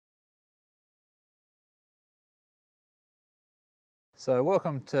So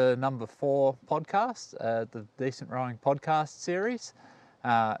welcome to number 4 podcast, the Decent Rowing podcast series.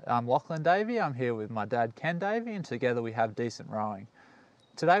 I'm Lachlan Davey. I'm here with my dad Ken Davey, and together we have Decent Rowing.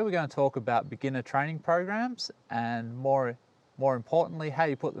 Today we're going to talk about beginner training programs and more importantly how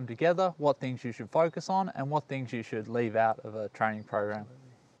you put them together, what things you should focus on and what things you should leave out of a training program.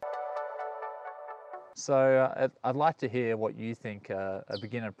 So I'd like to hear what you think a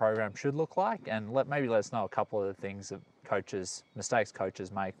beginner program should look like, and maybe let us know a couple of the things that mistakes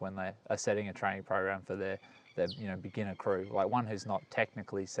coaches make when they are setting a training program for their beginner crew, like one who's not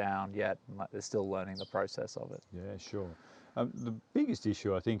technically sound yet, they're still learning the process of it. Yeah, sure. The biggest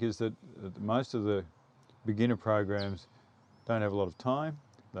issue I think is that most of the beginner programs don't have a lot of time.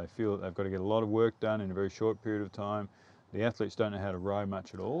 They feel they've got to get a lot of work done in a very short period of time. The athletes don't know how to row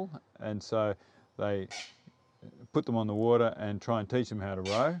much at all, and so they put them on the water and try and teach them how to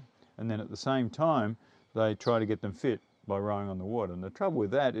row, and then at the same time they try to get them fit by rowing on the water. And the trouble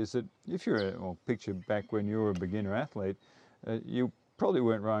with that is that if picture back when you were a beginner athlete, you probably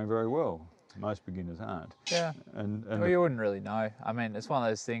weren't rowing very well. Most beginners aren't. Yeah, well, you wouldn't really know. I mean, it's one of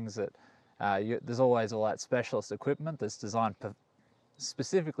those things that there's always all that specialist equipment that's designed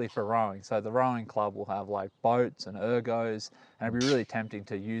specifically for rowing. So the rowing club will have like boats and ergos, and it'd be really tempting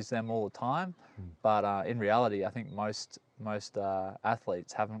to use them all the time. But in reality, I think most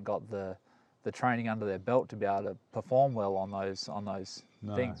athletes haven't got the training under their belt to be able to perform well on those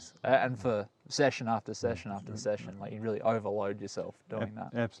things. And for session after session after session, like you really overload yourself doing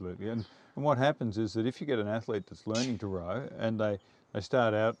that. Absolutely. And what happens is that if you get an athlete that's learning to row and they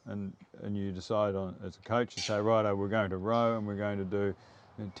start out and you decide as a coach, you say, righto, we're going to row and we're going to do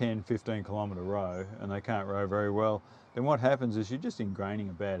 10, 15 kilometre row, and they can't row very well, then what happens is you're just ingraining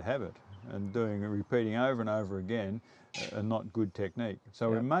a bad habit and repeating over and over again a not good technique. So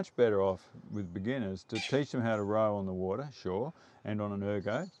we're much better off with beginners to teach them how to row on the water, sure, and on an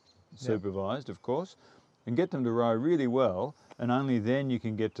ergo, supervised of course, and get them to row really well, and only then you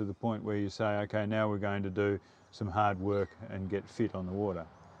can get to the point where you say, okay, now we're going to do some hard work and get fit on the water.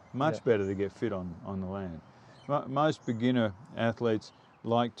 Much better to get fit on the land. Most beginner athletes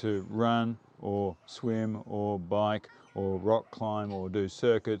like to run or swim or bike or rock climb or do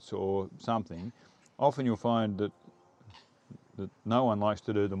circuits or something. Often you'll find that no one likes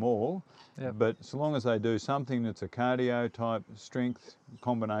to do them all, but so long as they do something that's a cardio type strength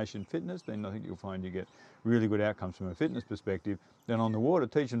combination fitness, then I think you'll find you get really good outcomes from a fitness perspective. Then on the water,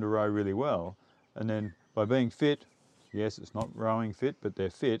 teach them to row really well, and then by being fit, yes, it's not rowing fit, but they're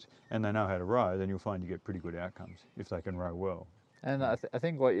fit and they know how to row, then you'll find you get pretty good outcomes if they can row well. And I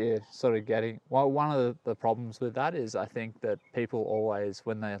think what you're sort of getting, one of the problems with that is I think that people always,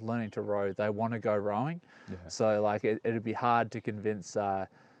 when they're learning to row, they want to go rowing. Yeah. So like it'd be hard to convince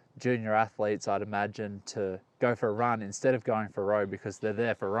junior athletes, I'd imagine, to go for a run instead of going for a row because they're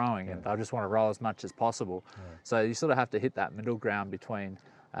there for rowing and they'll just want to row as much as possible. Yeah. So you sort of have to hit that middle ground between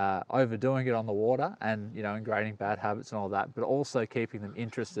overdoing it on the water and ingraining bad habits and all that, but also keeping them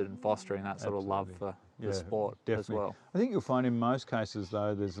interested and fostering that sort of love for the sport as well. I think you'll find in most cases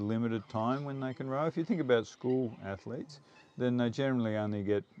though there's a limited time when they can row. If you think about school athletes, then they generally only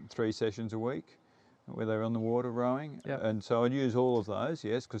get 3 sessions a week where they're on the water rowing. Yep. And so I'd use all of those,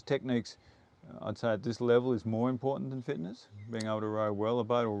 yes, because techniques, I'd say at this level, is more important than fitness. Being able to row well, a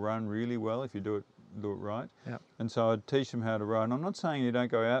boat will run really well if you do it right. Yep. And so I'd teach them how to row. And I'm not saying you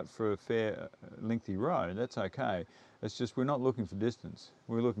don't go out for a fair, lengthy row, that's okay. It's just we're not looking for distance.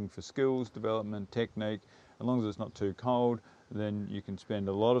 We're looking for skills, development, technique. As long as it's not too cold, then you can spend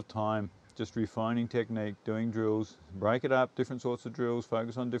a lot of time just refining technique, doing drills, break it up, different sorts of drills,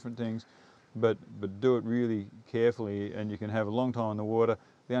 focus on different things, but do it really carefully, and you can have a long time on the water.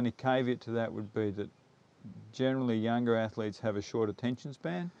 The only caveat to that would be that generally younger athletes have a short attention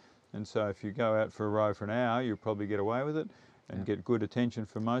span, and so if you go out for a row for an hour, you'll probably get away with it and get good attention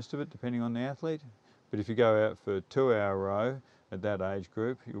for most of it, depending on the athlete. But if you go out for a 2-hour row at that age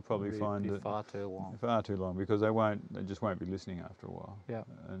group, you'll probably find it far too long. Far too long, because they just won't be listening after a while. Yeah.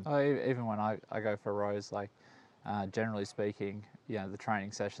 Even when I go for rows, like generally speaking, the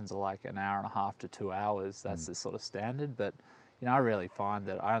training sessions are like an hour and a half to 2 hours. That's the sort of standard. But I really find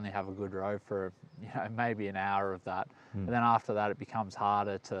that I only have a good row for maybe an hour of that, and then after that it becomes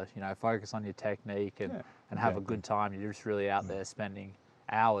harder to focus on your technique and have a good time. You're just really out there spending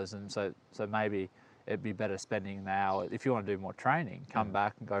hours, and so maybe it'd be better spending an hour. If you want to do more training, come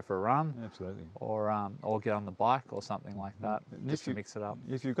back and go for a run. Absolutely. Or get on the bike or something like that, just to mix it up.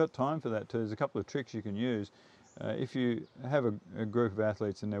 If you've got time for that too, there's a couple of tricks you can use. If you have a group of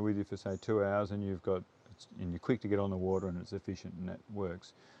athletes and they're with you for say 2 hours and you're quick to get on the water and it's efficient and that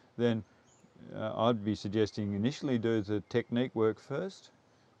works, then I'd be suggesting initially do the technique work first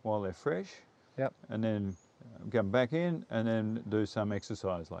while they're fresh. Yep. And then come back in and then do some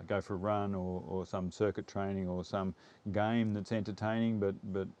exercise, like go for a run or some circuit training or some game that's entertaining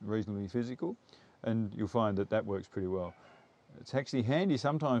but reasonably physical, and you'll find that that works pretty well. It's actually handy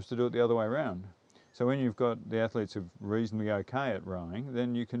sometimes to do it the other way around. So when you've got the athletes who are reasonably okay at rowing,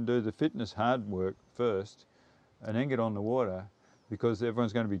 then you can do the fitness hard work first and then get on the water, because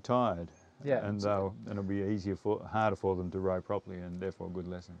everyone's going to be tired. Yeah. And it'll be harder for them to row properly, and therefore a good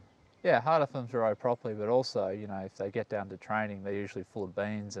lesson. Yeah, harder for them to row properly, but also, you know, if they get down to training, they're usually full of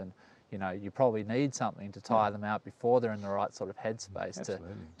beans, and you know, you probably need something to tire them out before they're in the right sort of headspace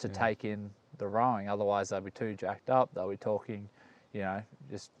to take in the rowing. Otherwise, they'll be too jacked up. They'll be talking, you know,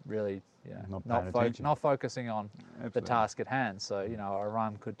 just really, you know, not focusing on the task at hand. So, you know, a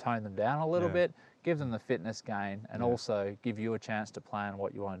run could tone them down a little bit, give them the fitness gain, and also give you a chance to plan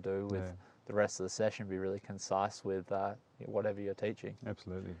what you want to do with the rest of the session. Be really concise with whatever you're teaching.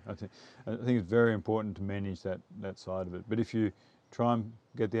 Absolutely. I think it's very important to manage that side of it. But if you try and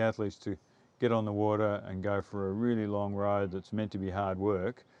get the athletes to get on the water and go for a really long row that's meant to be hard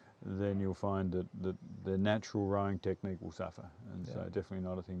work, then you'll find that the natural rowing technique will suffer. And so definitely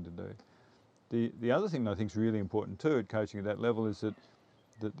not a thing to do. The other thing that I think is really important too at coaching at that level is that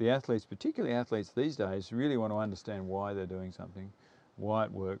the athletes, particularly athletes these days, really want to understand why they're doing something, why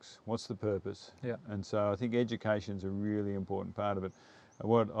it works, what's the purpose. Yeah. And so I think education's a really important part of it.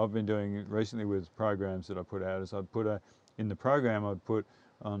 What I've been doing recently with programs that I put out is in the program I'd put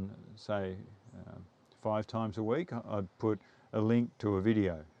on, say, 5 times a week, I'd put a link to a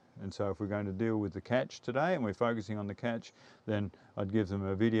video. And so if we're going to deal with the catch today and we're focusing on the catch, then I'd give them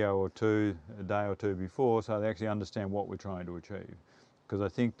a video or two a day or two before, so they actually understand what we're trying to achieve. Because I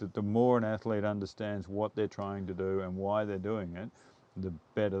think that the more an athlete understands what they're trying to do and why they're doing it, the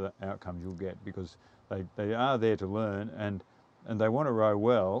better the outcomes you'll get, because they are there to learn, and they want to row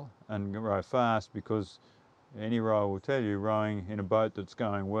well and row fast, because any rower will tell you rowing in a boat that's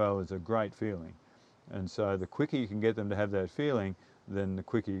going well is a great feeling. And so the quicker you can get them to have that feeling, then the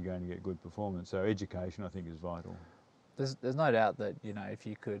quicker you're going to get good performance. So education, I think, is vital. There's no doubt that, you know, if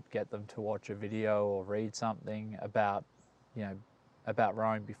you could get them to watch a video or read something about, you know, about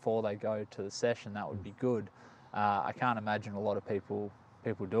rowing before they go to the session, that would be good. I can't imagine a lot of people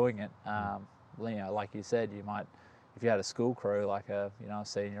doing it. You know, like you said, you might, if you had a school crew like a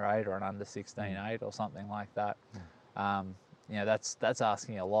senior 8 or an under 16 8 or something like that, you know, that's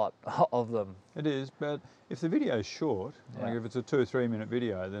asking a lot of them. It is, but if the video is short, like if it's a 2 or 3 minute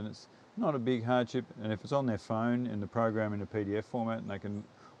video, then it's not a big hardship. And if it's on their phone in the program in a PDF format, and they can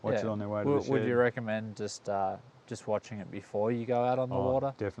watch it on their way to the shed. Would you recommend just watching it before you go out on the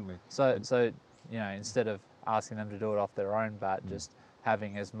water? Definitely. So you know, instead of asking them to do it off their own bat, just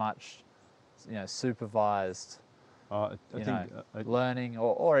having as much, you know, supervised learning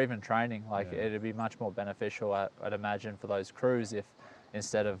or even training, like it'd be much more beneficial, I'd imagine, for those crews if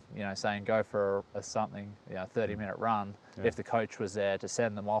instead of, you know, saying go for a 30-minute run, if the coach was there to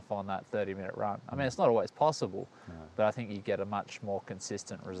send them off on that 30-minute run. I mean, it's not always possible, but I think you get a much more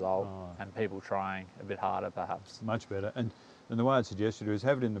consistent result and people trying a bit harder perhaps. Much better. And the way I'd suggest you do is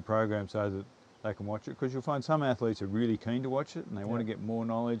have it in the program so that they can watch it, because you'll find some athletes are really keen to watch it and they want to get more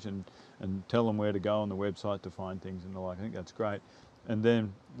knowledge and tell them where to go on the website to find things and the like. I think that's great. And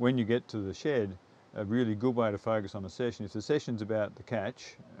then when you get to the shed, a really good way to focus on the session, if the session's about the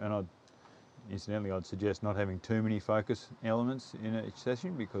catch, and incidentally I'd suggest not having too many focus elements in each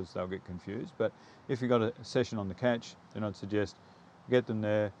session because they'll get confused, but if you've got a session on the catch, then I'd suggest get them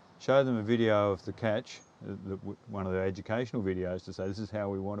there, show them a video of the catch, one of the educational videos, to say this is how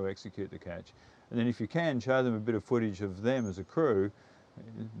we want to execute the catch. And then if you can, show them a bit of footage of them as a crew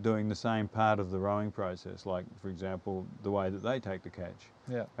doing the same part of the rowing process, like, for example, the way that they take the catch.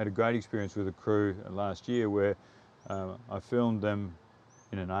 I had a great experience with a crew last year where I filmed them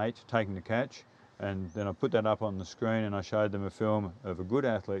in an 8 taking the catch, and then I put that up on the screen and I showed them a film of a good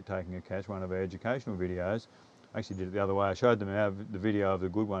athlete taking a catch, one of our educational videos. I actually did it the other way. I showed them the video of the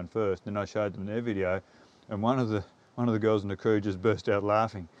good one first, then I showed them their video, and one of the girls in the crew just burst out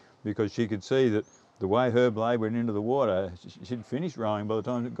laughing because she could see that the way her blade went into the water, she'd finished rowing by the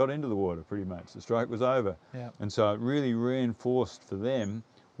time it got into the water, pretty much. The stroke was over. And so it really reinforced for them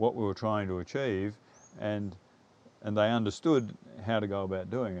what we were trying to achieve, and they understood how to go about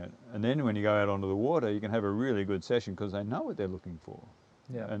doing it. And then when you go out onto the water, you can have a really good session because they know what they're looking for.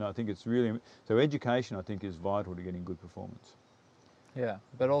 And I think it's really, so education, I think, is vital to getting good performance. Yeah,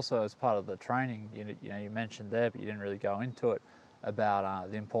 but also as part of the training, you know, you mentioned there, but you didn't really go into it.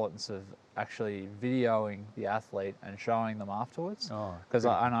 about the importance of actually videoing the athlete and showing them afterwards. Because Oh,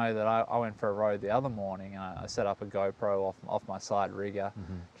 I know that I went for a row the other morning and I set up a GoPro off my side rigger,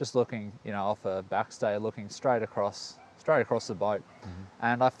 just looking, off a backstay, looking straight across the boat.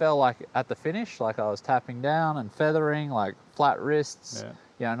 And I felt like at the finish, like I was tapping down and feathering, like flat wrists,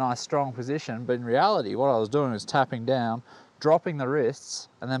 nice strong position. But in reality, what I was doing was tapping down, dropping the wrists,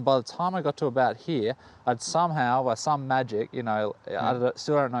 and then by the time I got to about here, I'd somehow, by some magic, still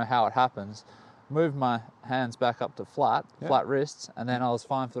don't know how it happens, moved my hands back up to flat wrists, and then I was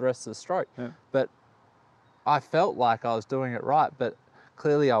fine for the rest of the stroke. But I felt like I was doing it right, but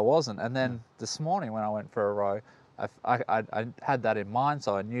clearly I wasn't. And then this morning when I went for a row, I had that in mind,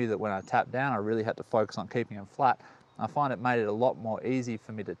 so I knew that when I tapped down, I really had to focus on keeping them flat. I find it made it a lot more easy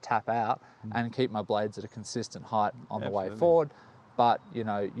for me to tap out and keep my blades at a consistent height on the way forward. But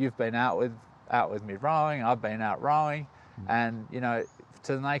you've been out with me rowing, I've been out rowing, and to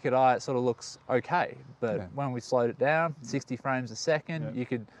the naked eye it sort of looks okay. But when we slowed it down, 60 frames a second,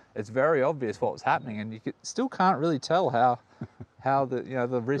 it's very obvious what was happening, and still can't really tell how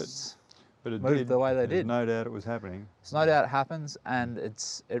the wrists. But it moved did. The way they did. There's no doubt it was happening. There's no doubt it happens, and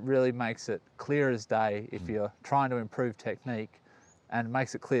it really makes it clear as day if you're trying to improve technique, and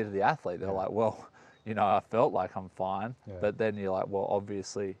makes it clear to the athlete. They're like, well, I felt like I'm fine, but then you're like, well,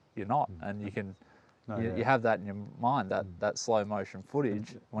 obviously you're not, and you can. You have that in your mind, that slow motion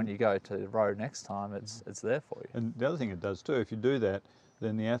footage. When you go to the row next time, it's there for you. And the other thing it does too, if you do that,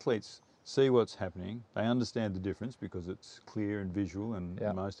 then the athletes see what's happening. They understand the difference because it's clear and visual, and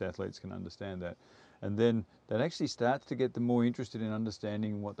most athletes can understand that. And then that actually starts to get them more interested in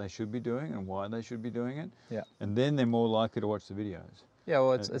understanding what they should be doing and why they should be doing it. Yeah. And then they're more likely to watch the videos. Yeah,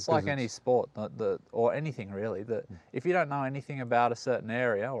 well, it's like any sport, or anything really, that if you don't know anything about a certain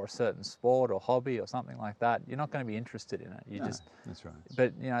area or a certain sport or hobby or something like that, you're not going to be interested in it. That's right.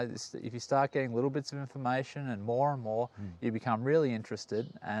 But if you start getting little bits of information and more, you become really interested,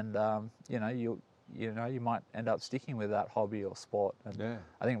 and you might end up sticking with that hobby or sport. And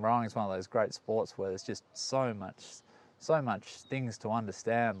I think rowing is one of those great sports where there's just so much things to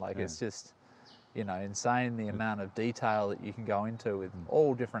understand. Like it's just insane the amount of detail that you can go into with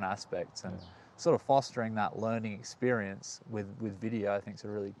all different aspects, and sort of fostering that learning experience with video, I think is a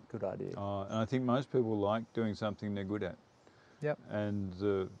really good idea. And I think most people like doing something they're good at. Yep. And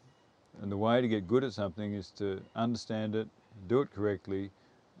the way to get good at something is to understand it, do it correctly,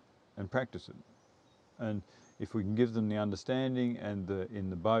 and practice it. And if we can give them the understanding and in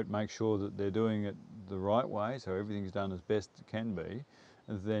the boat make sure that they're doing it the right way, so everything's done as best it can be,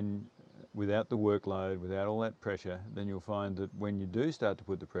 then without the workload, without all that pressure, then you'll find that when you do start to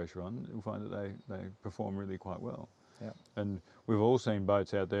put the pressure on, you'll find that they perform really quite well. Yeah. And we've all seen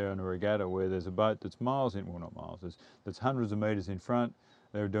boats out there on a regatta where there's a boat that's miles in, well not miles, that's hundreds of metres in front.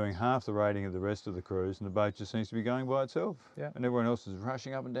 They're doing half the rating of the rest of the cruise, and the boat just seems to be going by itself. Yeah. And everyone else is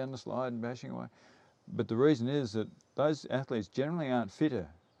rushing up and down the slide and bashing away. But the reason is that those athletes generally aren't fitter.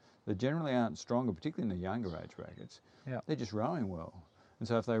 They generally aren't stronger, particularly in the younger age brackets. Yeah. They're just rowing well. And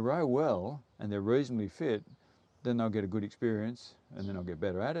so if they row well and they're reasonably fit, then they'll get a good experience, and then they'll get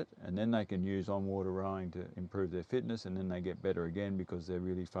better at it, and then they can use on-water rowing to improve their fitness, and then they get better again because they're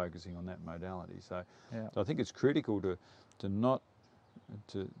really focusing on that modality. So, so I think it's critical to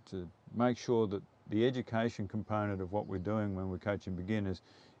make sure that the education component of what we're doing when we're coaching beginners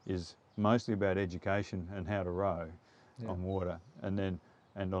is mostly about education and how to row on water, and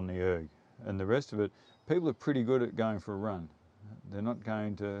on the erg. And the rest of it, people are pretty good at going for a run. They're not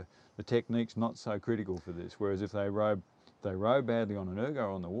going to, the technique's not so critical for this, whereas if they row badly on an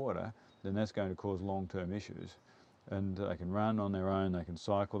ergo on the water, then that's going to cause long-term issues. And they can run on their own, they can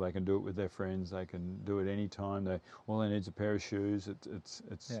cycle, they can do it with their friends, they can do it any time. All they need is a pair of shoes. It's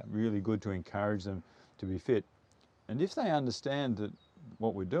really good to encourage them to be fit. And if they understand that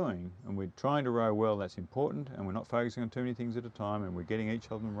what we're doing, and we're trying to row well, that's important, and we're not focusing on too many things at a time, and we're getting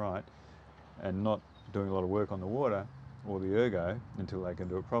each of them right, and not doing a lot of work on the water or the ergo until they can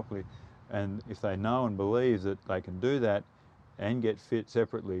do it properly. And if they know and believe that they can do that and get fit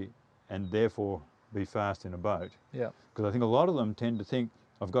separately and therefore be fast in a boat. Yeah. Because I think a lot of them tend to think,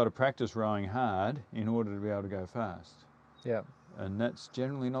 I've got to practice rowing hard in order to be able to go fast. Yeah. And that's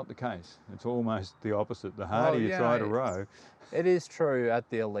generally not the case. It's almost the opposite. The harder you try to row. It is true at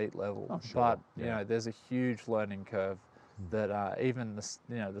the elite level, Oh, sure. but you know, there's a huge learning curve that even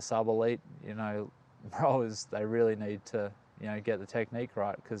the sub-elite, rowers, they really need to get the technique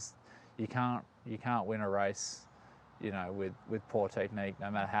right, because you can't win a race with poor technique, no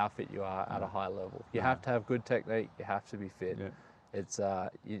matter how fit you are at a high level. You have to have good technique, you have to be fit. Yeah.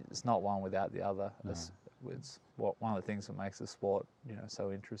 It's not one without the other. No. it's one of the things that makes the sport,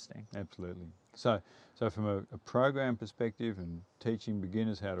 so interesting. Absolutely. So from a program perspective and teaching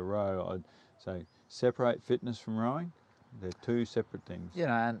beginners how to row, I'd say separate fitness from rowing. They're two separate things.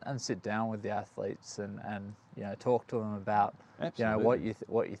 And sit down with the athletes and talk to them about Absolutely.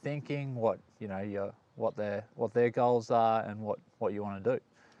 what you're thinking, what what their goals are, and what you want to do.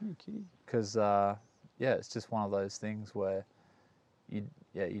 Okay. Because it's just one of those things where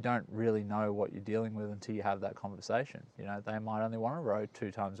you don't really know what you're dealing with until you have that conversation. They might only want to row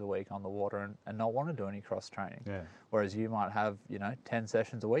 2 times a week on the water and not want to do any cross training. Yeah. Whereas you might have 10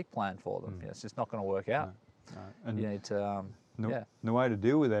 sessions a week planned for them. It's just not going to work out. No. And you need to the way to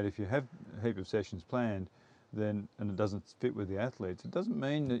deal with that, if you have a heap of sessions planned, and it doesn't fit with the athletes, it doesn't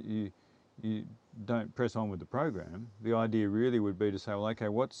mean that you don't press on with the program. The idea really would be to say, well, okay,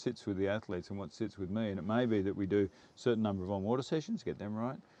 what sits with the athletes and what sits with me? And it may be that we do a certain number of on-water sessions, get them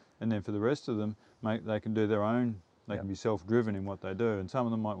right, and then for the rest of them, they can do their own, they can be self-driven in what they do. And some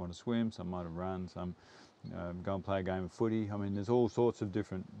of them might want to swim, some might run, some go and play a game of footy. I mean, there's all sorts of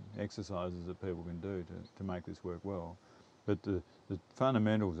different exercises that people can do to make this work well. But the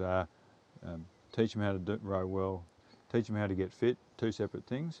fundamentals are teach them how to row well, teach them how to get fit, 2 separate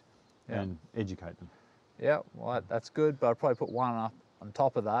things, and educate them. Yeah, well, that's good, but I'd probably put one up on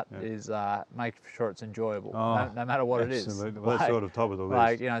top of that is make sure it's enjoyable, no matter what it is. Absolutely, well, that's sort of top of the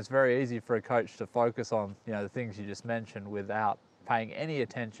list. It's very easy for a coach to focus on, the things you just mentioned without paying any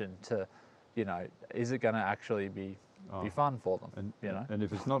attention to, is it going to actually be fun for them, And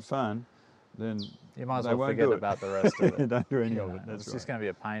if it's not fun, then you might as well forget about the rest of it. Don't do any of it. That's it's just going to be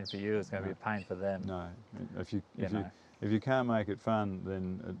a pain for you. It's going to be a pain for them. No, if you can't make it fun,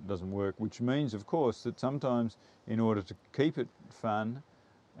 then it doesn't work. Which means, of course, that sometimes in order to keep it fun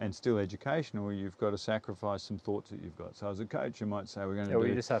and still educational, you've got to sacrifice some thoughts that you've got. So as a coach, you might say, we're going to do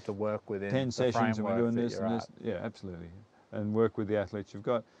you just have to work within 10 sessions and we're doing this and this. Yeah, absolutely. And work with the athletes you've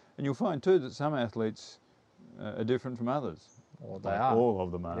got. And you'll find too that some athletes are different from others. Well, they are. All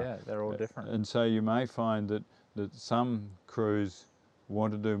of them are. Yeah, they're all different. And so you may find that some crews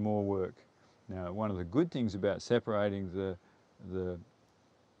want to do more work. Now, one of the good things about separating the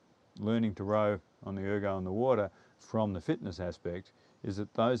learning to row on the ergo on the water from the fitness aspect is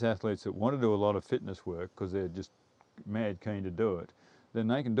that those athletes that want to do a lot of fitness work because they're just mad keen to do it, then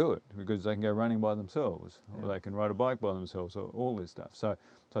they can do it because they can go running by themselves or they can ride a bike by themselves or all this stuff. So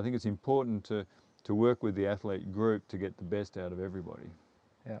I think it's important to work with the athlete group to get the best out of everybody.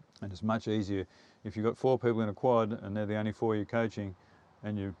 Yeah. And it's much easier if you've got 4 people in a quad and they're the only 4 you're coaching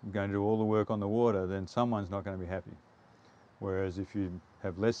and you're going to do all the work on the water, then someone's not going to be happy. Whereas if you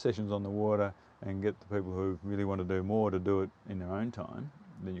have less sessions on the water and get the people who really want to do more to do it in their own time,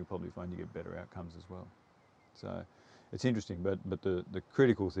 then you'll probably find you get better outcomes as well. So it's interesting, but the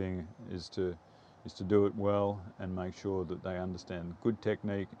critical thing is to do it well and make sure that they understand good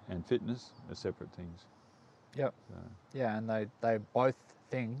technique and fitness are separate things. Yep. Yeah, and they both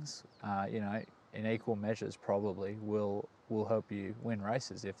things, in equal measures probably will help you win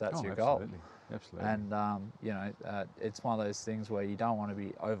races if that's your goal. Absolutely. And it's one of those things where you don't want to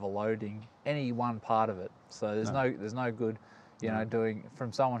be overloading any one part of it. So there's no good, doing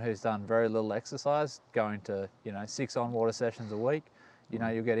from someone who's done very little exercise, going to 6 on-water sessions a week.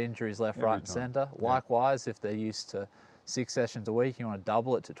 You'll get injuries left, right, and centre. Likewise, if they're used to 6 sessions a week, you want to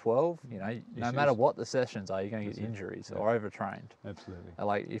double it to 12. No matter what the sessions are, you're going to get injuries or overtrained. Absolutely.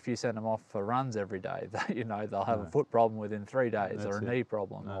 Like if you send them off for runs every day, they'll have a foot problem within 3 days or a knee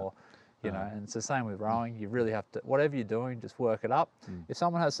problem or. And it's the same with rowing. You really have to, whatever you're doing, just work it up. If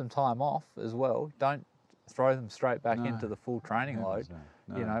someone has some time off as well, don't throw them straight back into the full training load.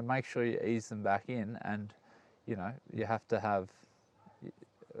 Make sure you ease them back in, and you have to have.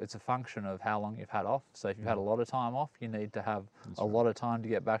 It's a function of how long you've had off. So if you've had a lot of time off, you need to have a lot of time to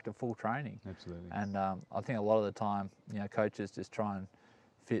get back to full training. Absolutely. And I think a lot of the time, coaches just try and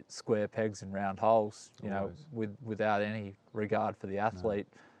fit square pegs in round holes, without any regard for the athlete.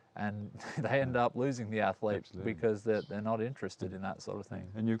 And they end up losing the athlete because they're not interested in that sort of thing.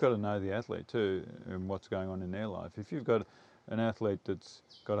 And you've got to know the athlete too and what's going on in their life. If you've got an athlete that's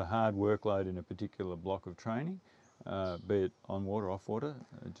got a hard workload in a particular block of training, be it on water, off water,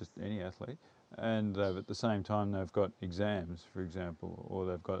 just any athlete, and at the same time they've got exams, for example, or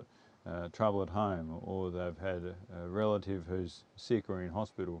they've got trouble at home, or they've had a relative who's sick or in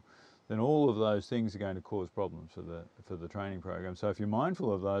hospital, then all of those things are going to cause problems for the training program. So if you're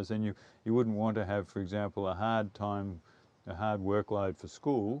mindful of those, then you wouldn't want to have, for example, a hard workload for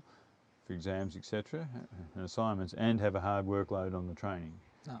school, for exams, etc., and assignments, and have a hard workload on the training,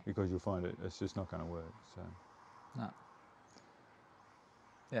 because you'll find it's just not going to work. So. No.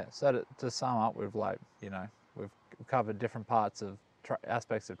 Yeah. So to sum up, we've we've covered different parts of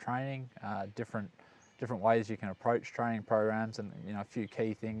aspects of training, different ways you can approach training programs, and a few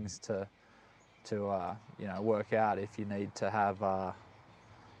key things to work out if you need to have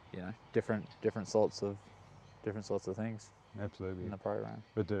different sorts of things Absolutely. in the program.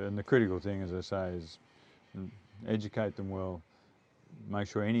 But the critical thing, as I say, is educate them well. Make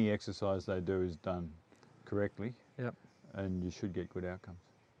sure any exercise they do is done correctly. Yep. And you should get good outcomes.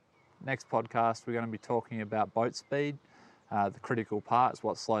 Next podcast, we're going to be talking about boat speed, the critical parts,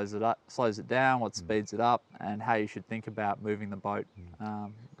 what slows it down, what speeds it up, and how you should think about moving the boat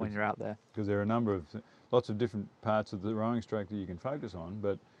when you're out there. Because there are lots of different parts of the rowing stroke that you can focus on,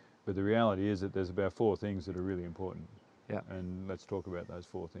 but the reality is that there's about 4 things that are really important. Yeah. And let's talk about those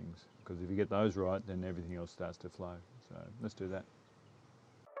 4 things, because if you get those right, then everything else starts to flow. So let's do that.